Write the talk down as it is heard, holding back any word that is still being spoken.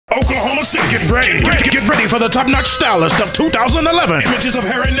Oklahoma City. Get ready for the top-notch stylist of 2011. Images of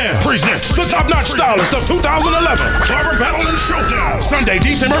Hair and Nail presents the top-notch stylist of 2011. Barber Battle Showcase. Sunday,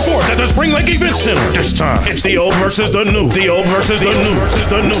 December 4th at the Springlake Events Center. This time, it's the old versus the new. The old versus the new.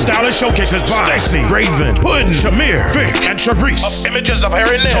 Stylist showcases by Stacy, Raven, Puddin, Shamir, Vic, and Charisse. Of Images of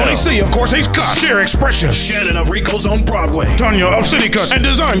Hair and Nail. Tony C, of course, he's got Sheer Expression. Shannon of Rico's on Broadway. Tanya of City Cut and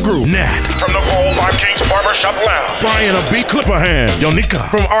Design Group. Nat from the 405 Kings Barbershop Lounge. Brian of Beat Clipperhand. Yonika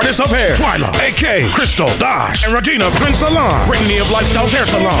from Artists of Hair. Twyla, AK, Crystal, Dash, and Regina of Trend Salon. Brittany of Lifestyles Hair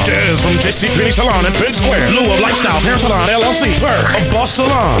Salon. Dez from JCPenney Salon in Penn Square. Lou of Lifestyles Hair Salon LLC. Burke of Boss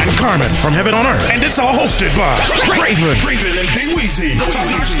Salon. And Carmen from Heaven on Earth. And it's all hosted by Raven and D-Weezy. The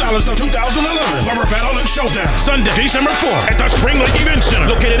top-notch stylist of 2011. Barber Battle and Showdown. Sunday, December 4th at the Springlake Events Center.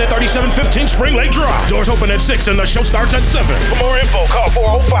 Located at 3715 Springlake Drive. Doors open at 6 and the show starts at 7. For more info, call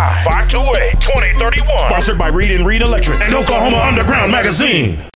 405-528-2031. Sponsored by Reed & Reed Electric and Oklahoma Underground Magazine.